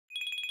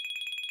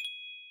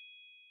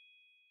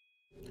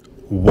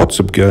What's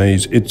up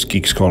guys, it's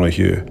Geeks Corner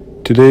here.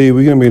 Today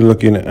we're going to be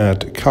looking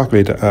at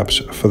calculator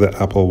apps for the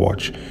Apple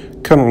Watch.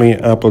 Currently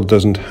Apple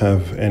doesn't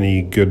have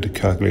any good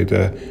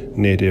calculator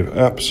native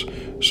apps,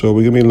 so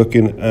we're going to be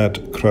looking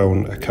at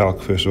Crown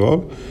Calc first of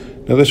all.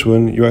 Now this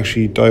one, you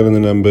actually dial in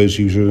the numbers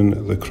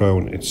using the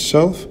Crown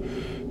itself.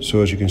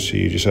 So as you can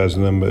see, it just adds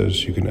the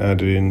numbers, you can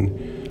add it in,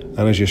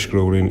 and as you're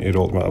scrolling it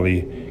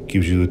automatically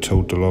gives you the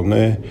total on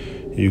there.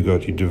 You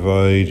got your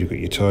divide, you got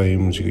your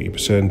times, you got your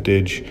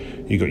percentage,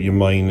 you got your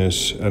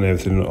minus and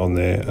everything on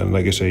there. And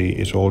like I say,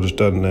 it's all just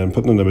done and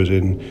putting the numbers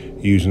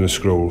in using the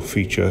scroll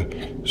feature.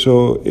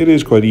 So it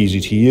is quite easy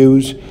to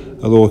use,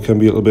 although it can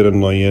be a little bit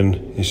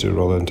annoying instead of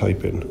rather than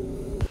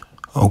typing.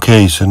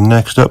 Okay, so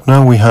next up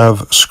now we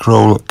have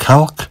Scroll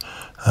Calc,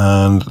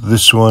 and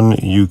this one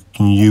you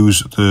can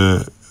use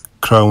the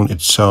Crown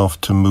itself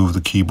to move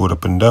the keyboard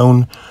up and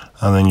down,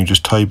 and then you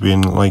just type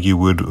in like you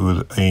would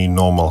with a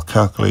normal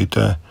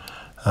calculator.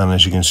 And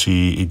as you can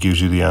see, it gives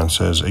you the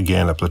answers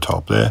again up the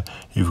top there.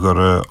 You've got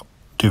a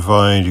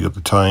divide, you've got the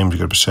times, you've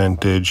got a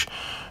percentage.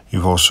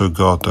 You've also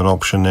got an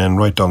option then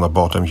right down the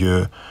bottom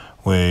here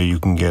where you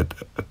can get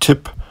a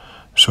tip.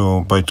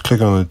 So by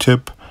clicking on the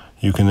tip,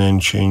 you can then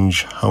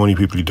change how many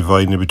people you're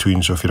dividing it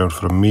between. So if you're out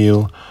for a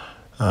meal,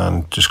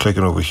 and just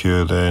clicking over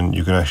here, then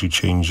you can actually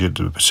change it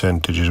to the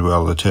percentage as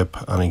well, the tip,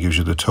 and it gives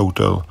you the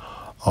total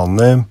on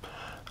them.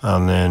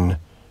 And then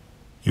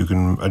you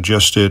can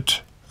adjust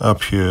it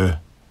up here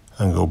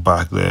and go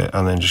back there,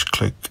 and then just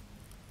click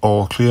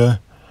all clear,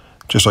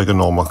 just like a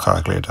normal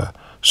calculator.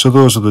 So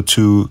those are the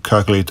two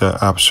calculator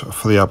apps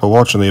for the Apple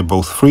Watch, and they are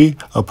both free.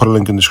 I'll put a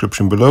link in the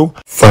description below.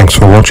 Thanks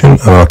for watching,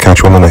 and I'll catch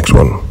you on the next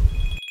one.